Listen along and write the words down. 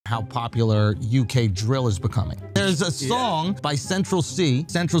how popular UK drill is becoming. There's a song by Central Cee.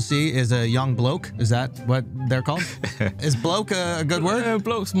 Central Cee is a young bloke. Is that what they're called? Is bloke a good word?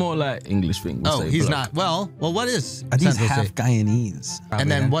 Bloke's more like English thing. Oh, he's not. Well, what is I think he's Central half Cee? Guyanese. And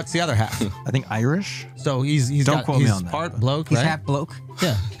then what's the other half? I think Irish. So he's Don't quote me on that, part but- bloke, He's right? half bloke.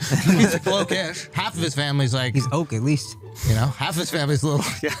 Yeah, he's bloke-ish. Half of his family's like, He's oak at least. you know, half of his family's a little.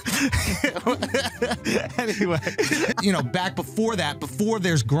 Yeah. Anyway, you know, back before that, before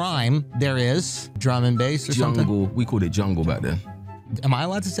there's grime, there is drum and bass or something. Jungle. We called it jungle back then. Am I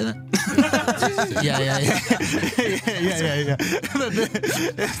allowed to say that? yeah.